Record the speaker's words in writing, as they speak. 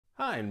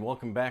Hi, and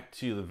welcome back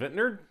to the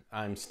Vintnerd.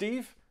 I'm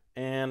Steve,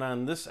 and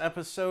on this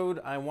episode,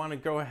 I want to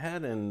go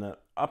ahead and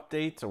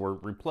update or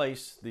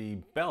replace the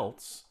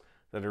belts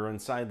that are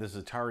inside this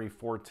Atari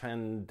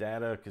 410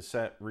 data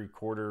cassette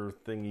recorder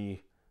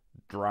thingy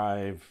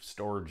drive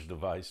storage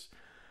device.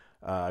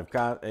 I've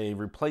got a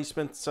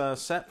replacement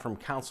set from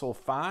Console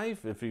 5.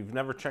 If you've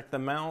never checked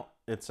them out,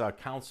 it's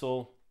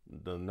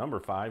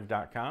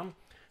console5.com.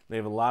 They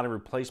have a lot of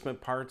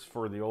replacement parts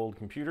for the old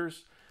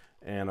computers.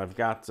 And I've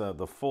got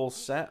the full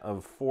set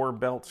of 4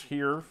 belts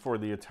here for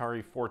the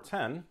Atari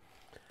 410.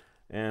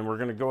 And we're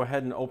going to go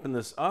ahead and open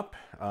this up.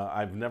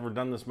 I've never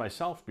done this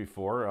myself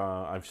before.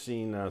 I've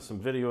seen some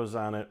videos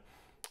on it,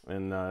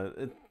 and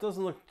it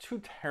doesn't look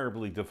too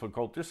terribly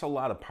difficult. Just a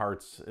lot of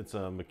parts. It's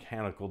a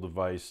mechanical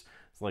device.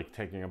 It's like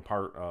taking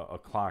apart a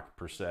clock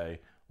per se.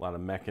 A lot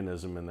of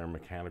mechanism in their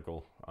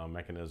mechanical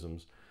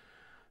mechanisms.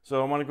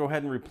 So I want to go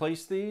ahead and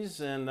replace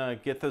these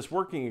and get this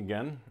working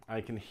again.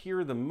 I can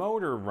hear the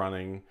motor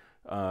running,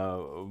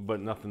 but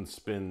nothing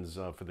spins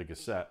for the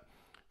cassette.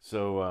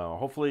 So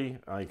hopefully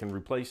I can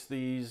replace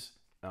these.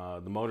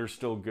 The motor's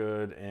still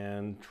good,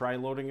 and try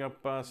loading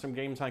up some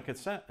games on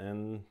cassette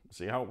and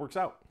see how it works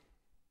out.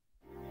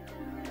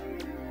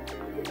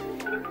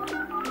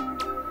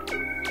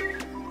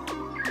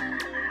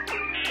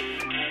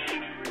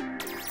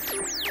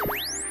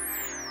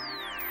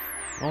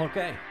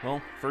 Okay,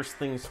 well, first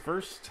things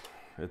first,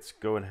 let's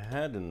go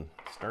ahead and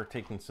start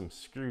taking some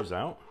screws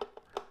out.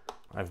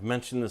 I've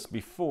mentioned this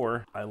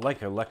before. I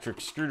like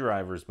electric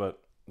screwdrivers, but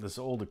this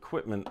old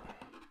equipment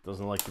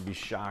doesn't like to be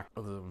shocked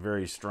with a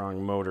very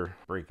strong motor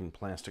breaking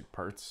plastic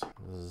parts.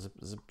 Zip,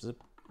 zip,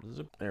 zip,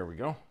 zip. There we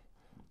go.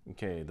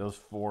 Okay, those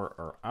 4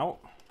 are out.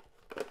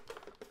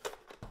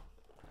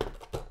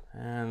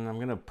 And I'm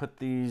gonna put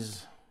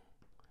these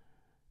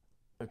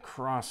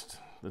across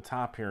the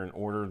top here in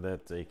order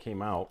that they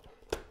came out,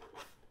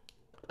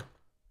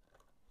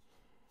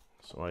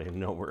 so I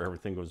know where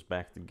everything goes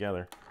back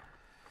together.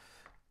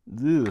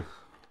 Ugh.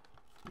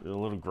 A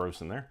little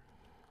gross in there.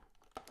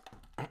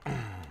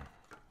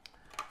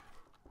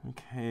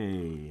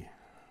 Okay.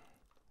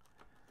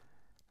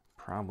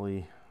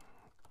 Probably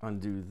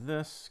undo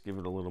this, give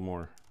it a little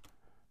more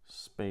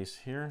space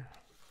here.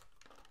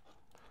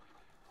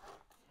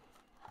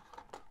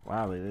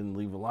 Wow, they didn't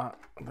leave a lot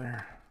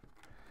there.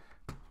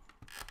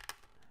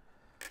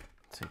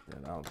 Take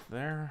that out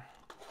there.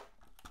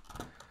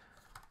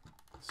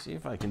 See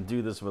if I can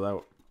do this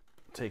without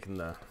taking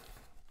the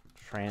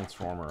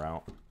transformer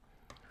out.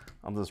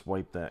 I'll just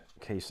wipe that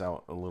case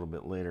out a little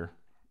bit later.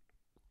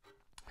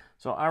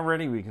 So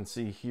already we can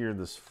see here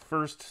this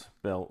first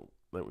belt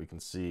that we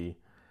can see,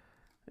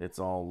 it's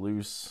all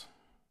loose,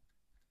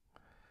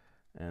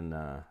 and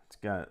it's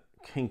got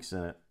kinks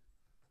in it.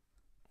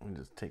 Let me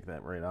just take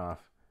that right off.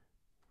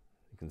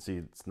 You can see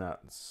it's not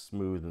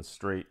smooth and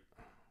straight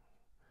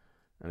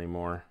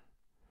anymore.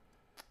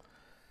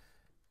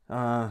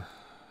 And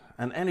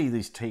any of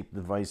these tape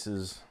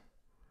devices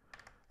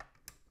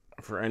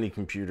for any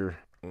computer,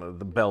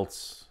 the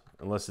belts,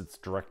 unless it's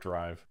direct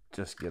drive,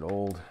 just get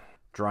old.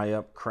 Dry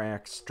up,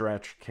 crack,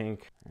 stretch,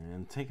 kink.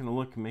 And taking a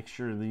look, make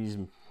sure these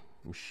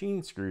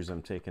machine screws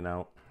I'm taking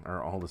out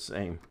are all the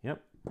same.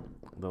 Yep,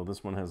 though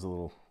this one has a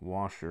little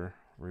washer.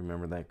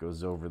 Remember, that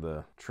goes over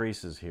the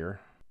traces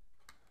here.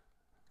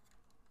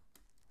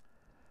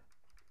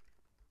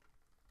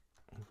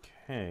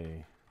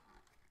 Okay.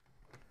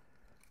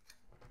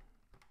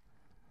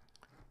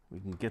 We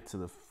can get to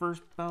the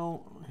first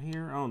belt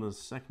here. Oh, the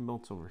second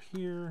belt's over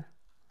here.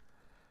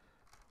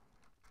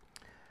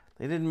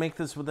 They didn't make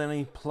this with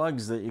any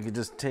plugs that you could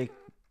just take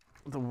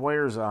the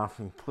wires off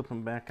and clip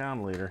them back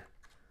on later.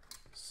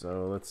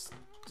 So let's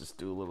just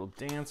do a little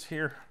dance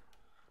here.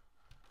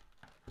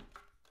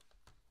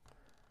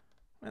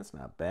 That's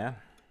not bad.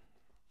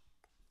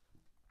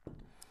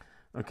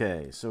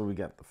 Okay, so we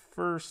got the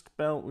first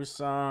belt we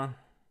saw.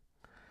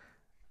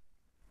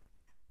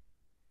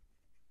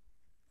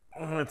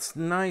 Oh, it's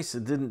nice.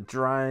 It didn't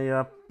dry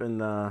up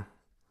and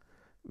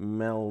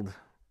meld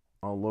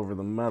all over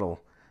the metal.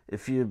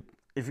 If you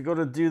go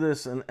to do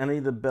this and any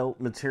of the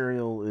belt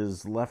material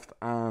is left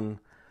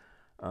on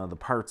the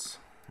parts,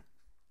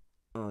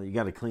 you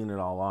got to clean it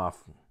all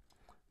off.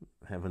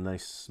 Have a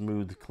nice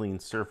smooth clean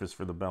surface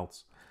for the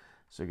belts.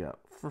 So you got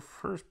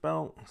first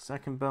belt,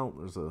 second belt.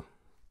 There's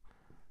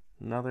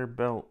another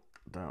belt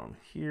down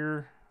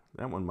here.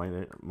 That one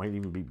might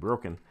even be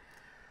broken.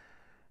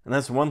 And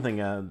that's one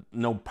thing,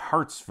 no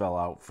parts fell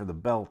out for the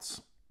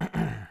belts.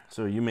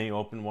 So you may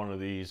open one of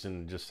these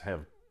and just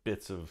have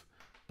bits of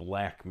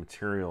black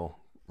material,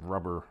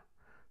 rubber,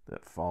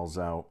 that falls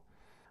out.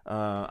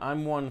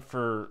 I'm one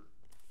for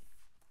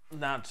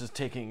not just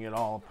taking it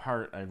all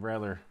apart. I'd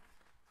rather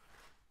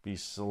be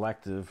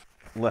selective,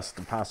 less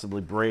to possibly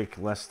break,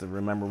 less to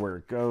remember where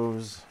it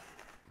goes.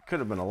 It could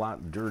have been a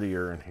lot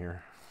dirtier in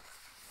here.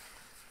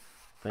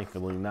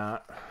 Thankfully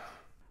not.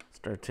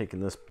 Start taking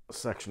this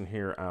section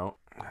here out.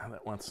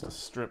 That wants to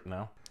strip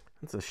now.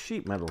 It's a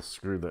sheet metal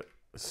screw that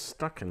is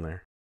stuck in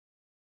there.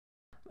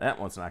 That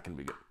one's not going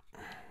to be good.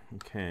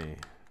 Okay.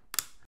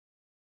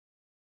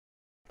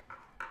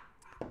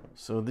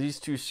 So these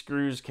two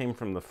screws came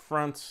from the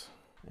front,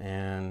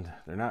 and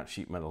they're not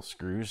sheet metal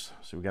screws,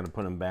 so we got to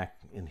put them back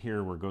in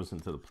here where it goes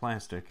into the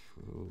plastic.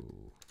 Ooh,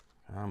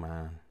 come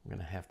on. I'm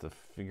gonna have to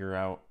figure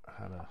out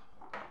how to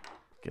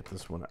get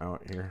this one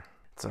out here.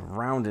 It's a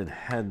rounded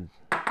head,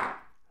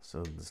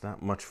 so there's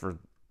not much for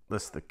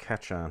this to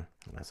catch on.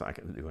 That's not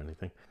gonna do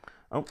anything.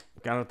 Oh,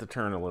 got it to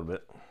turn a little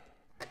bit.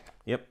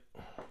 Yep.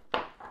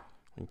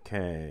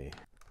 Okay,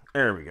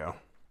 there we go.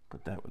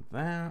 Put that with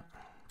that.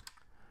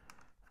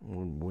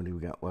 What do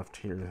we got left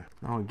here?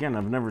 Now again,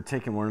 I've never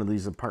taken one of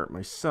these apart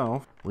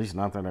myself. At least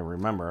not that I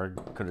remember.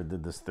 I could have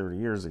did this 30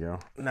 years ago.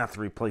 Not to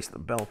replace the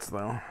belts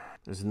though.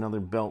 There's another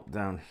belt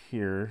down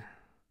here.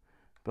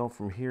 Belt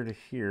from here to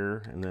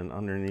here, and then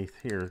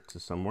underneath here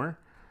to somewhere.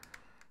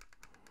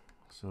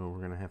 So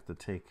we're gonna have to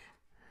take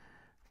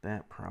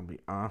that probably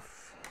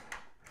off.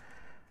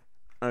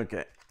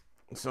 Okay,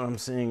 so I'm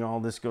seeing all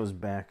this goes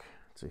back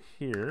to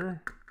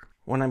here.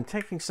 When I'm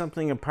taking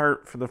something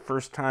apart for the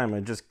first time,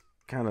 I just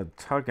kind of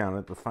tug on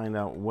it to find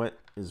out what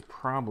is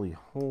probably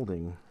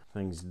holding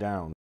things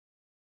down.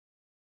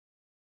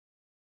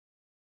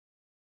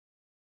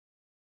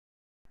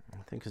 I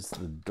think it's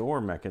the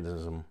door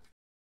mechanism.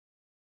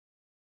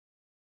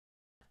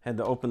 Had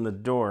to open the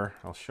door.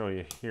 I'll show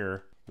you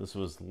here. This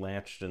was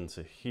latched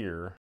into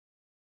here.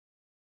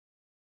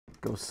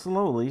 Go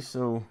slowly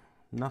so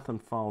nothing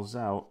falls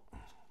out,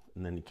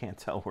 and then you can't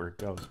tell where it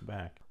goes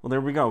back. Well,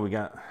 there we go. We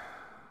got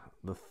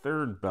the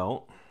third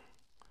belt.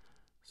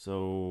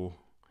 So,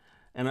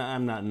 and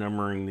I'm not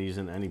numbering these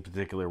in any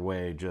particular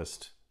way,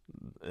 just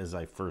as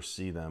I first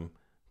see them.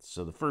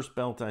 So the first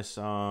belt I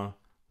saw,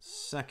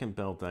 second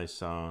belt I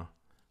saw,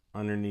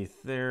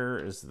 underneath there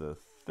is the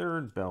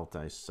third belt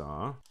I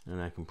saw,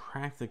 and I can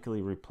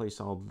practically replace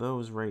all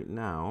those right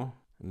now.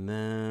 And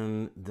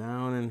then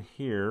down in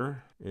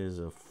here is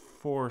a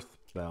fourth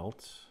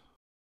belt.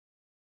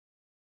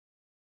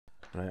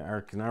 But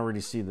I can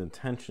already see the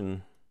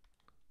tension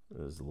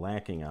is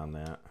lacking on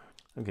that.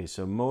 Okay,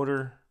 so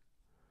motor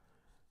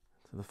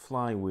to the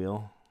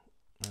flywheel,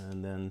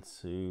 and then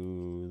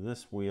to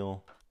this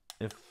wheel.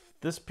 If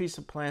this piece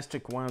of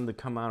plastic wanted to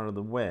come out of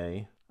the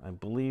way, I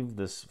believe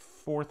this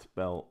fourth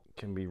belt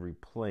can be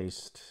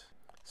replaced.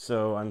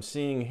 So I'm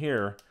seeing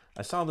here,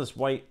 I saw this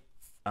white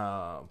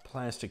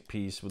plastic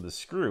piece with a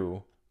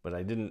screw, but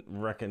I didn't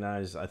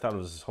recognize, I thought it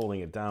was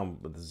holding it down,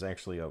 but there's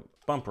actually a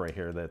bump right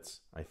here that's,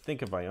 I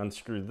think if I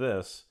unscrew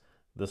this,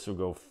 this will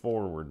go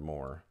forward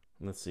more.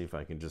 Let's see if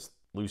I can just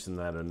loosen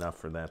that enough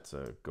for that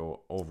to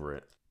go over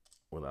it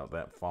without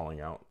that falling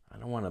out. I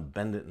don't want to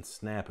bend it and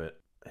snap it.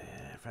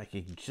 If I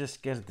could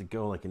just get it to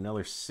go like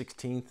another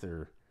 1/16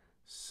 or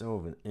so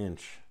of an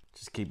inch.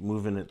 Just keep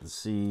moving it to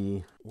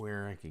see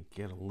where I could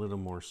get a little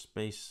more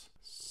space.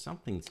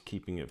 Something's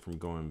keeping it from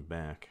going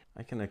back.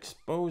 I can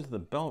expose the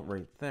belt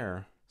right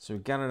there. So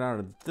we got it out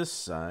of this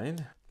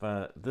side,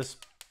 but this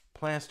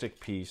plastic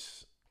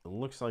piece, it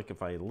looks like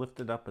if I lift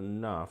it up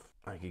enough,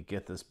 I could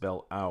get this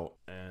belt out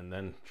and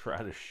then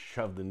try to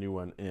shove the new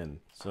one in.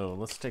 So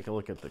let's take a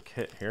look at the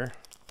kit here.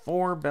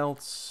 4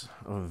 belts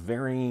of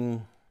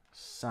varying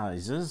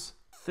sizes.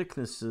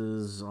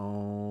 Thicknesses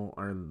all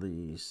are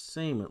the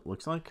same, it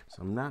looks like.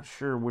 So I'm not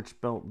sure which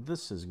belt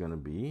this is going to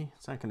be.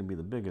 It's not going to be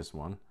the biggest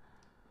one.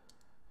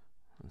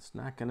 It's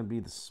not going to be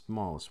the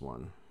smallest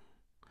one.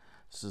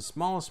 So the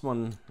smallest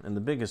one and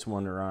the biggest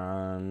one are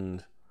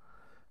on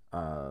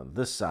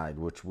this side,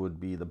 which would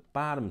be the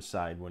bottom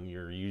side when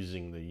you're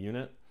using the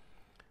unit.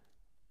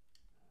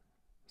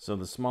 So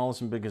the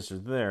smallest and biggest are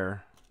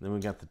there. Then we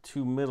got the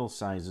 2 middle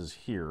sizes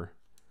here.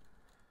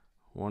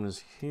 One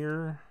is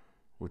here,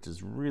 which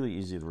is really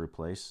easy to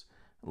replace.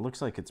 It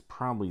looks like it's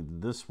probably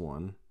this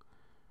one.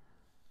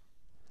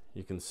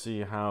 You can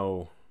see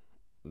how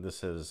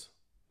this has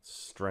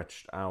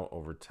stretched out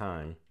over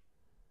time.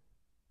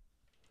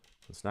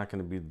 It's not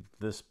going to be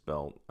this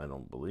belt, I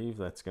don't believe.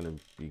 That's going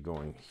to be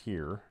going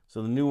here.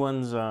 So the new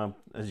ones,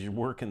 as you're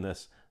working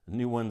this, the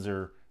new ones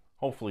are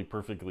hopefully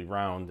perfectly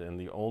round, and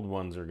the old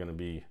ones are going to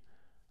be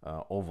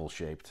oval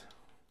shaped.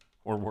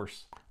 Or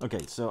worse.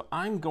 Okay, so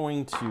I'm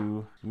going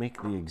to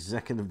make the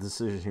executive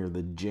decision here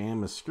to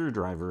jam a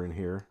screwdriver in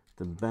here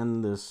to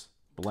bend this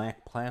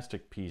black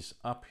plastic piece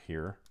up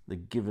here to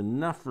give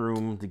enough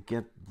room to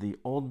get the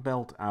old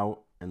belt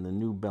out and the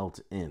new belt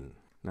in.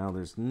 Now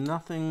there's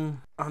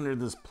nothing under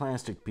this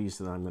plastic piece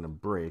that I'm going to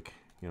break,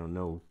 you know,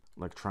 no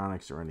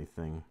electronics or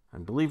anything. I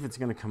believe it's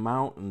going to come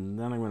out, and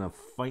then I'm going to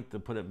fight to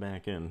put it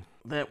back in.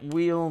 That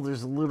wheel,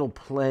 there's a little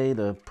play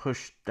to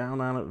push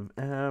down on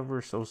it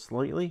ever so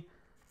slightly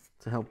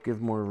to help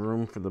give more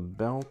room for the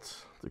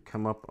belt to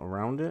come up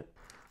around it.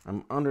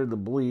 I'm under the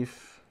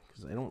belief,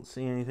 because I don't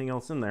see anything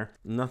else in there,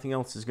 nothing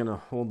else is going to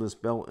hold this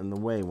belt in the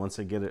way once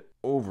I get it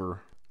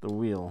over the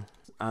wheel.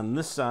 On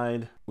this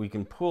side, we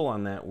can pull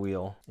on that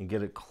wheel and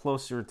get it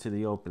closer to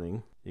the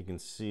opening. You can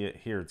see it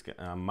here. It's got,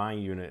 on my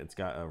unit, it's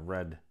got a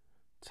red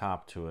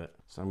top to it.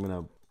 So I'm going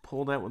to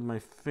pull that with my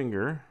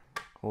finger,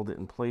 hold it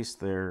in place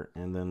there,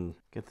 and then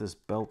get this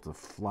belt to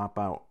flop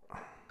out.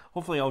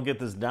 Hopefully I'll get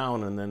this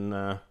down, and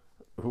then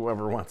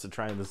whoever wants to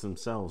try this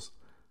themselves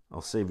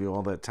I'll save you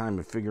all that time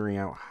of figuring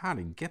out how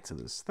to get to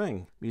this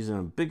thing. I'm using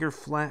a bigger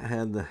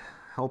flathead to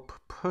help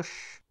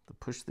push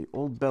the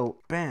old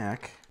belt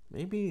back.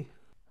 Maybe,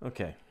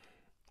 okay.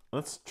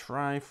 Let's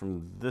try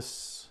from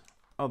this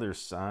other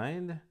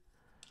side.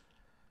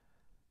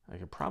 I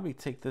could probably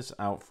take this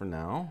out for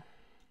now.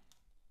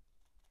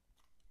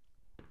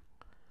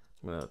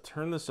 I'm gonna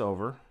turn this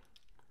over.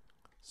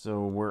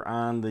 So we're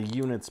on the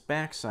unit's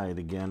backside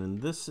again,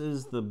 and this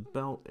is the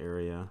belt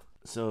area.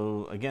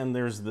 So again,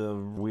 there's the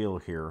wheel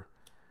here.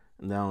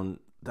 And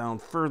down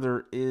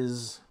further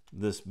is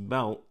this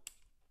belt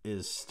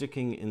is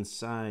sticking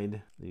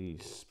inside the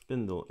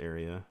spindle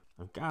area.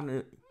 I've got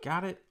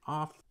it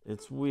off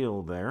its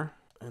wheel there.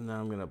 And now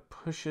I'm gonna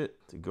push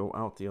it to go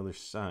out the other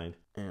side.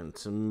 And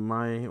to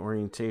my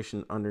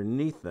orientation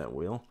underneath that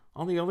wheel.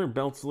 All the other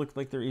belts look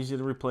like they're easy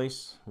to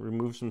replace.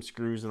 Remove some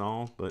screws and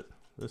all, but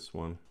this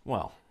one,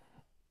 well,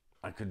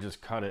 I could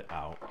just cut it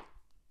out.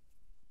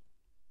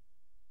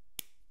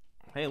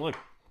 Hey, look,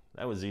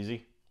 that was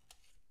easy.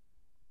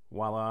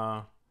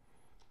 Voila.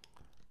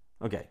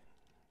 Okay,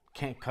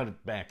 can't cut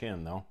it back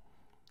in though.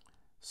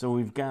 So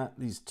we've got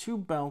these two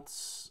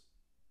belts,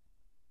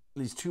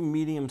 these two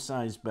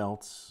medium-sized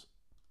belts,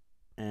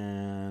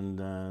 and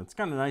it's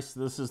kind of nice.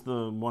 This is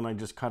the one I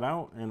just cut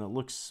out, and it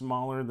looks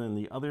smaller than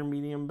the other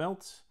medium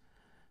belts.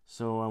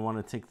 So I want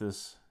to take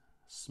this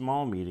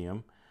small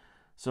medium.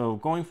 So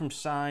going from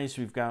size,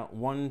 we've got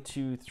 1,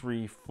 2,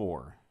 3,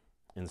 4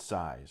 in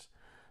size.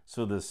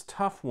 So this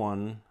tough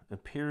one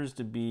appears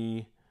to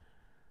be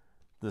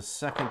the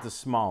second to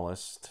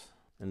smallest.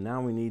 And now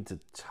we need to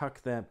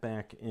tuck that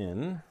back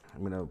in.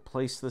 I'm going to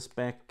place this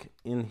back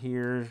in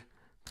here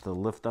to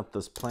lift up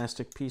this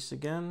plastic piece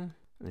again.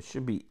 And it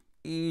should be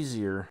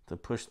easier to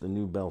push the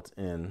new belt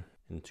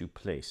into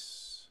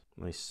place.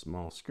 Nice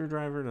small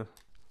screwdriver to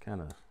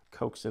kind of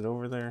coax it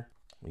over there.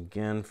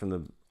 Again, from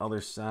the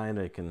other side,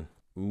 I can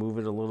move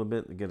it a little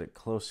bit to get it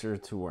closer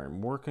to where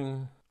I'm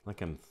working,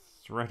 like I'm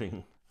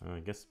threading. I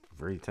guess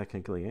very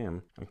technically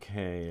am.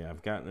 Okay,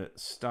 I've gotten it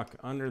stuck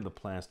under the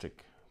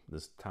plastic,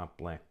 this top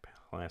black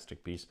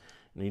plastic piece,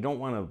 and you don't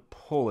want to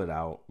pull it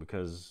out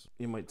because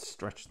you might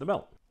stretch the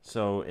belt.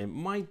 So it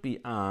might be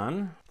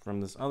on.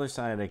 From this other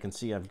side, I can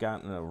see I've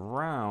gotten it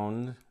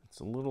around. It's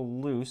a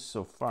little loose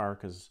so far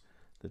because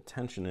the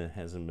tension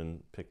hasn't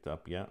been picked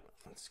up yet.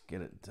 Let's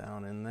get it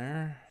down in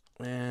there.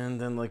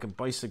 And then like a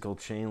bicycle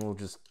chain, we'll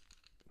just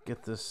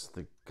get this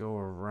to go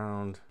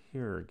around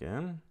here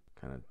again.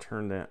 Kind of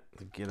turn that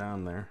to get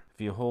on there.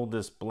 If you hold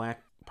this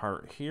black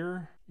part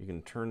here, you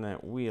can turn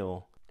that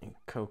wheel and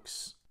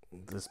coax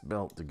this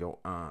belt to go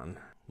on.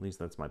 At least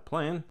that's my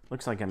plan.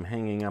 Looks like I'm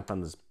hanging up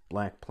on this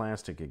black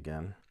plastic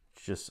again.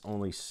 It's just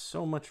only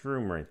so much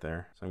room right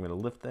there. So I'm gonna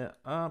lift that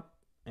up,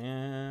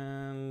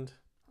 and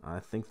I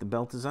think the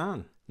belt is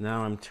on.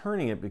 Now I'm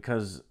turning it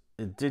because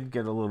it did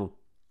get a little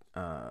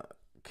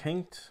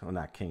kinked. Well,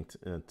 not kinked,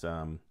 it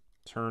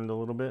turned a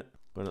little bit,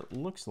 but it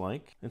looks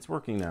like it's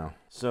working now.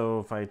 So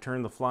if I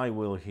turn the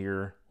flywheel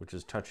here, which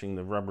is touching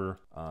the rubber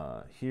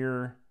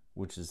here,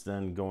 which is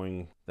then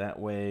going that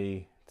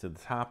way to the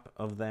top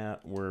of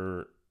that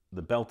where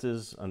the belt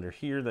is under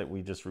here that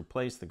we just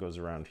replaced, that goes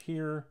around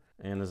here.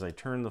 And as I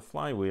turn the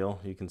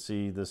flywheel, you can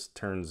see this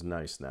turns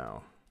nice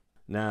now.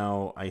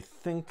 Now, I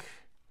think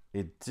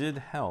it did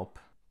help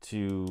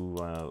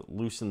to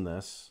loosen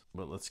this,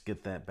 but let's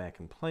get that back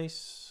in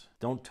place.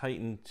 Don't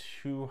tighten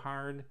too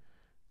hard.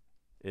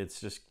 It's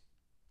just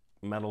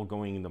metal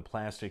going into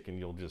plastic, and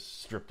you'll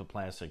just strip the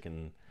plastic,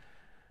 and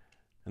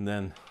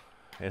then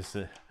as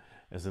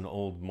an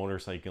old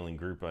motorcycling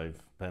group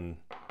I've been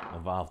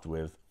involved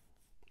with,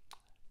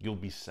 you'll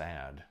be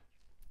sad.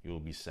 You'll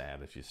be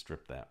sad if you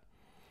strip that.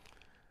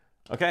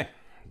 Okay,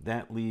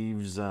 that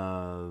leaves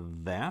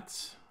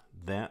that.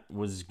 That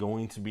was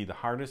going to be the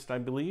hardest, I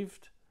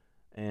believed,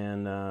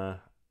 and I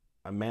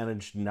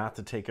managed not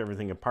to take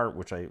everything apart,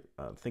 which I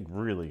think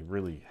really,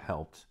 really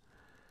helped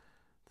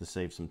to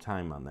save some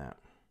time on that.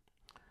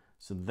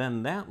 So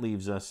then that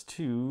leaves us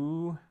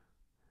to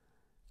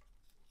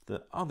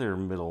the other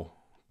middle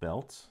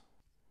belt.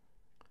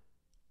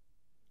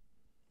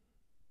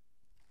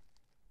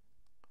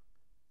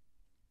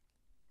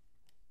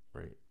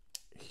 Right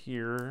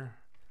here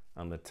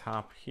on the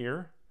top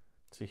here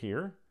to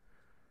here.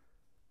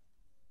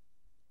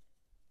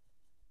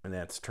 And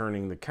that's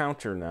turning the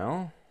counter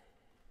now.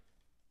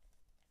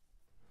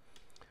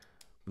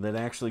 That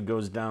actually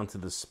goes down to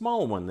the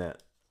small one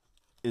that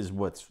is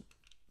what's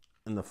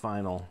in the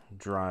final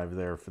drive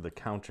there for the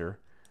counter.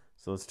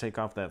 So let's take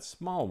off that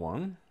small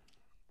one.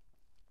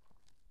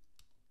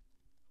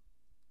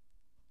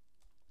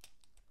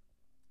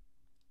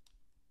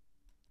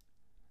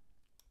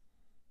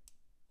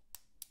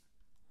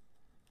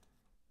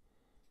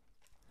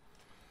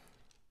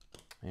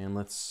 And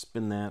let's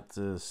spin that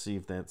to see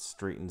if that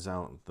straightens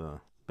out the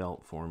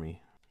belt for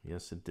me.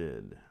 Yes, it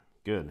did.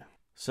 Good.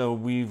 So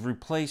we've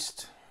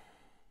replaced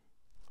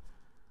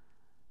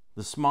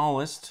the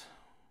smallest,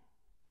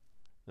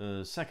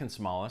 the second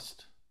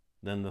smallest,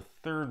 then the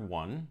third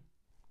one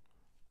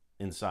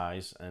in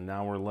size, and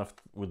now we're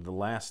left with the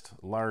last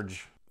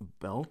large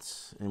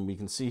belt, and we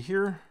can see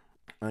here,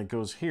 it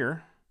goes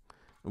here.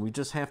 And we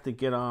just have to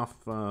get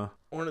off one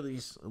of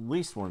these, at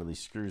least one of these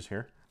screws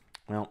here.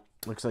 Well,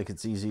 looks like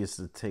it's easiest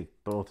to take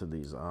both of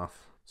these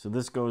off. So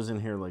this goes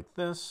in here like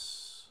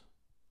this.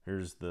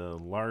 Here's the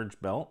large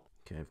belt.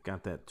 Okay, I've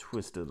got that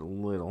twisted a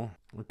little.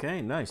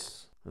 Okay,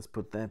 nice. Let's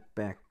put that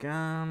back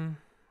on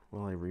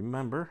while I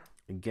remember.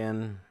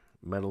 Again,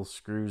 metal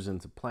screws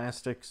into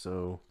plastic,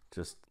 so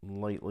just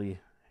lightly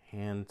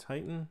hand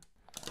tighten.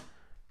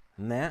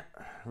 And that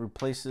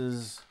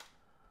replaces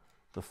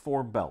the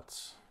 4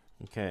 belts.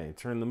 Okay,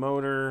 turn the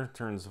motor,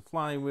 turns the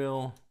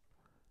flywheel,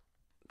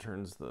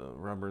 turns the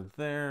rubber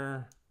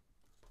there,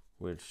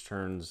 which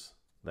turns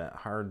that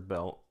hard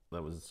belt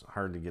that was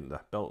hard to get, the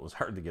belt was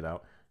hard to get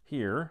out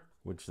here,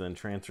 which then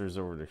transfers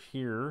over to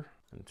here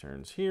and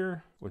turns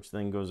here, which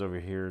then goes over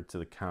here to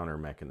the counter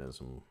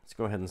mechanism. Let's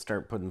go ahead and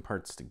start putting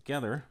parts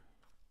together.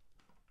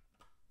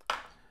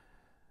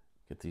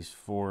 Get these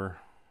 4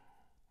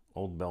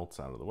 old belts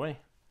out of the way.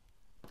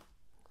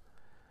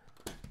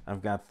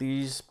 I've got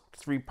these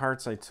 3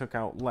 parts I took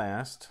out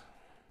last,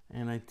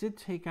 and I did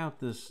take out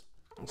this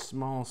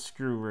small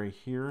screw right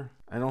here.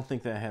 I don't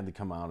think that had to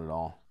come out at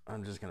all.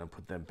 I'm just gonna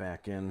put that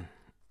back in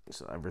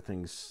so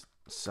everything's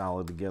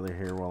solid together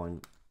here while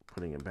I'm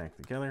putting it back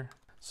together.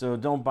 So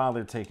don't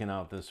bother taking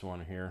out this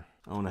one here.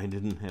 Oh, and I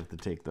didn't have to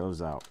take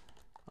those out.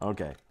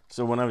 Okay,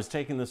 so when I was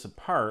taking this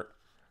apart,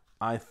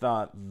 I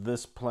thought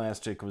this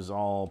plastic was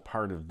all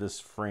part of this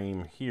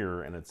frame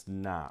here, and it's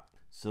not.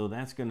 So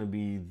that's gonna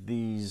be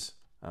these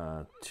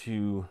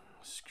 2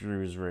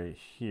 screws right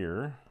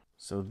here.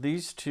 So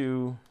these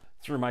 2,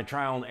 through my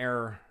trial and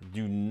error,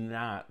 do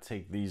not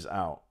take these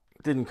out.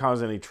 Didn't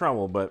cause any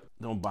trouble, but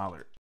don't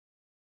bother.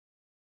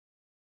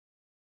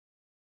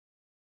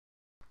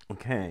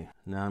 Okay,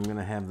 now I'm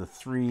gonna have the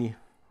 3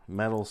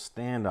 metal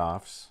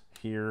standoffs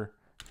here,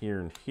 here,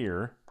 and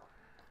here.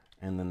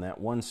 And then that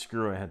one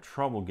screw I had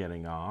trouble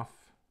getting off.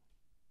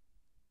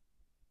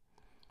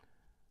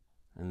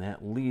 And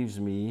that leaves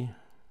me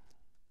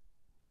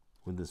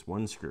with this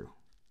one screw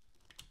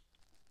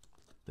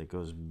that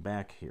goes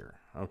back here.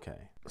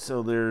 Okay,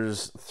 so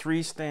there's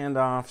 3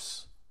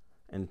 standoffs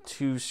and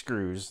 2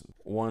 screws.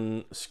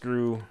 1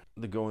 screw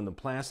that go in the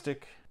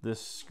plastic,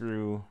 this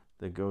screw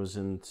that goes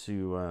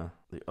into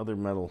the other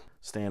metal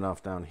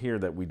standoff down here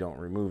that we don't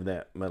remove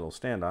that metal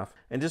standoff,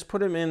 and just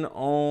put them in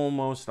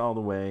almost all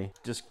the way.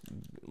 Just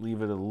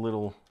leave it a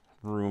little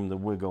room to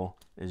wiggle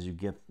as you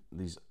get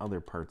these other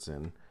parts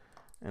in.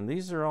 And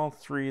these are all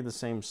 3 the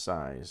same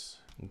size.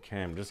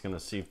 Okay, I'm just gonna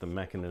see if the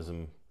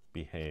mechanism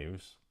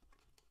behaves.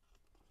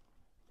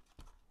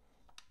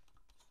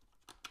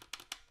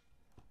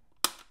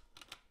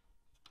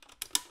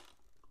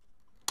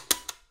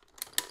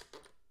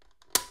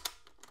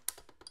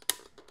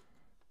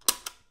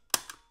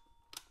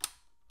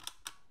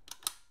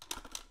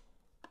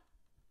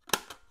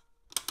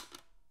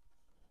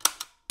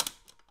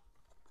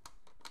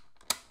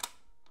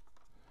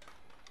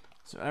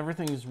 So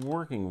everything's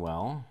working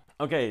well.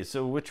 Okay,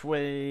 so which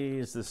way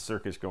is this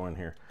circus going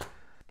here?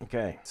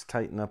 Okay, let's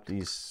tighten up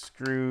these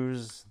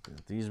screws.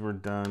 These were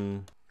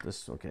done.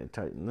 This, okay,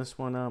 tighten this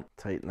one up.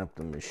 Tighten up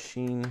the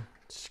machine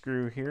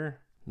screw here.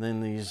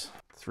 Then these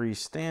 3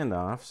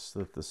 standoffs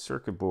that the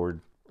circuit board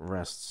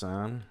rests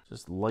on.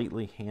 Just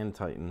lightly hand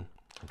tighten.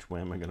 Which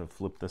way am I gonna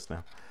flip this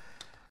now?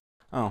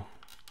 Oh,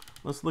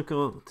 let's take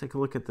a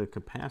look at the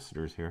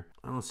capacitors here.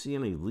 I don't see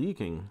any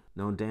leaking.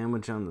 No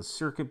damage on the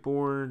circuit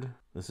board.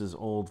 This is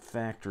old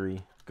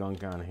factory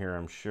gunk on here,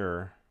 I'm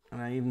sure. And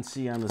I even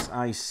see on this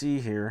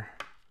IC here,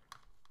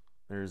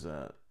 there's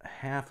a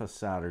half a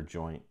solder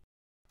joint.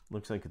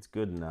 Looks like it's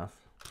good enough.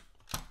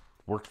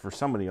 Worked for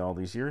somebody all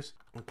these years.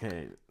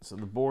 Okay, so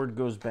the board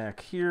goes back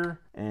here,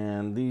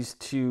 and these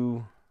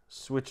 2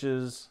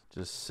 switches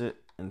just sit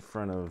in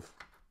front of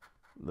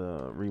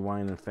the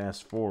rewind and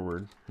fast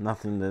forward.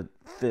 Nothing that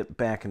fit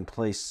back in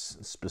place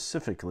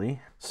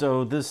specifically.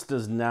 So this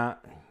does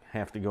not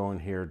have to go in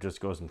here, it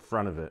just goes in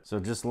front of it. So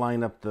just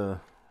line up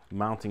the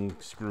mounting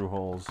screw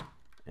holes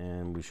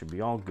and we should be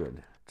all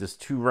good.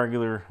 Just 2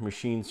 regular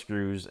machine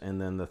screws,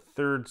 and then the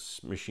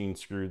 3rd machine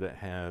screw that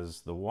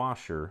has the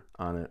washer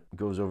on it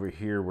goes over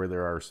here where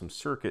there are some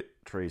circuit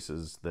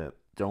traces that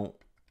don't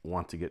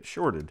want to get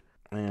shorted.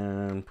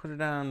 And put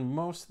it on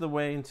most of the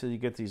way until you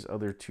get these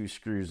other 2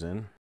 screws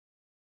in.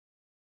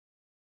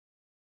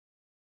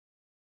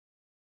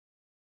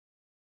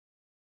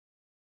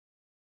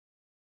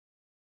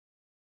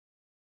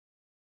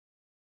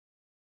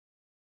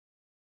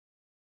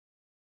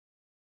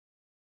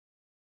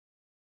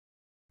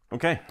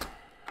 Okay,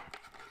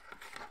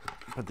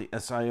 put the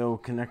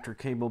SIO connector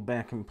cable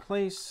back in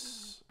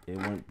place. It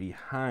went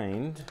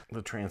behind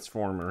the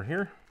transformer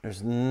here.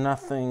 There's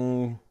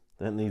nothing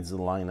that needs to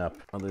line up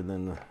other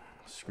than the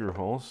screw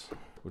holes,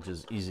 which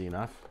is easy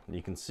enough.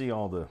 You can see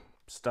all the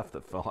stuff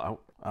that fell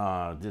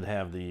out. Did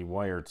have the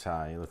wire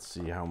tie. Let's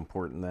see how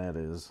important that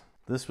is.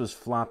 This was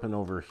flopping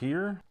over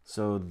here,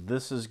 so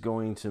this is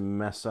going to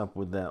mess up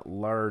with that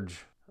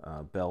large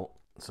belt.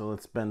 So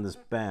let's bend this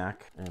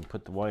back and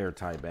put the wire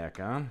tie back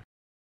on.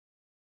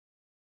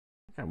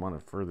 I want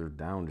it further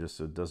down just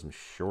so it doesn't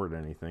short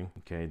anything.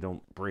 Okay,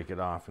 don't break it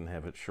off and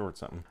have it short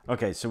something.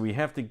 Okay, so we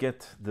have to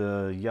get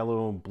the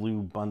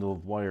yellow-blue bundle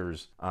of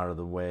wires out of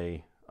the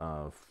way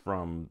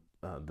from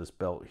this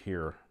belt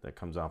here that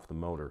comes off the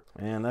motor.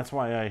 And that's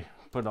why I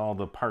put all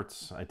the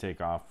parts I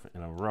take off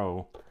in a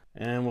row.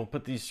 And we'll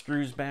put these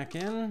screws back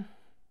in,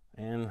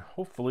 and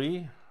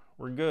hopefully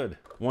we're good.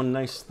 One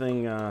nice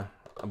thing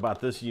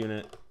about this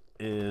unit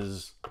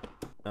is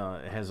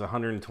it has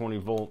 120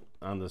 volt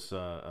on this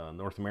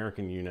North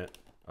American unit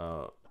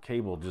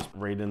cable just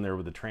right in there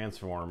with the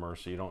transformer,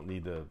 so you don't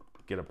need to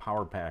get a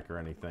power pack or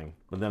anything.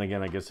 But then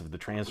again, I guess if the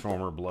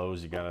transformer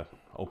blows, you gotta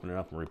open it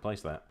up and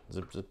replace that.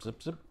 Zip, zip,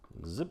 zip, zip,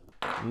 zip.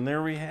 And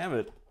there we have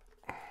it.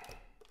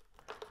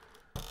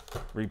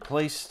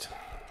 Replaced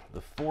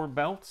the 4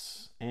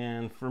 belts,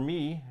 and for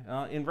me,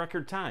 in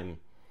record time.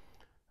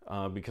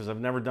 Because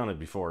I've never done it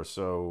before,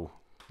 so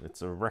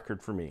it's a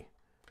record for me.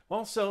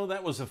 Well, so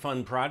that was a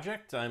fun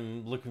project.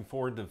 I'm looking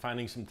forward to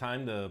finding some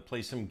time to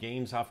play some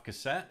games off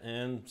cassette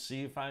and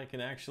see if I can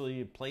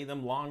actually play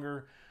them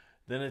longer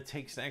than it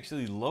takes to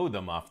actually load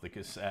them off the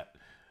cassette,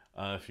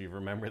 if you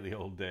remember the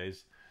old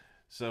days.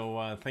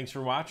 So thanks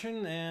for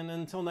watching, and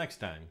until next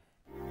time.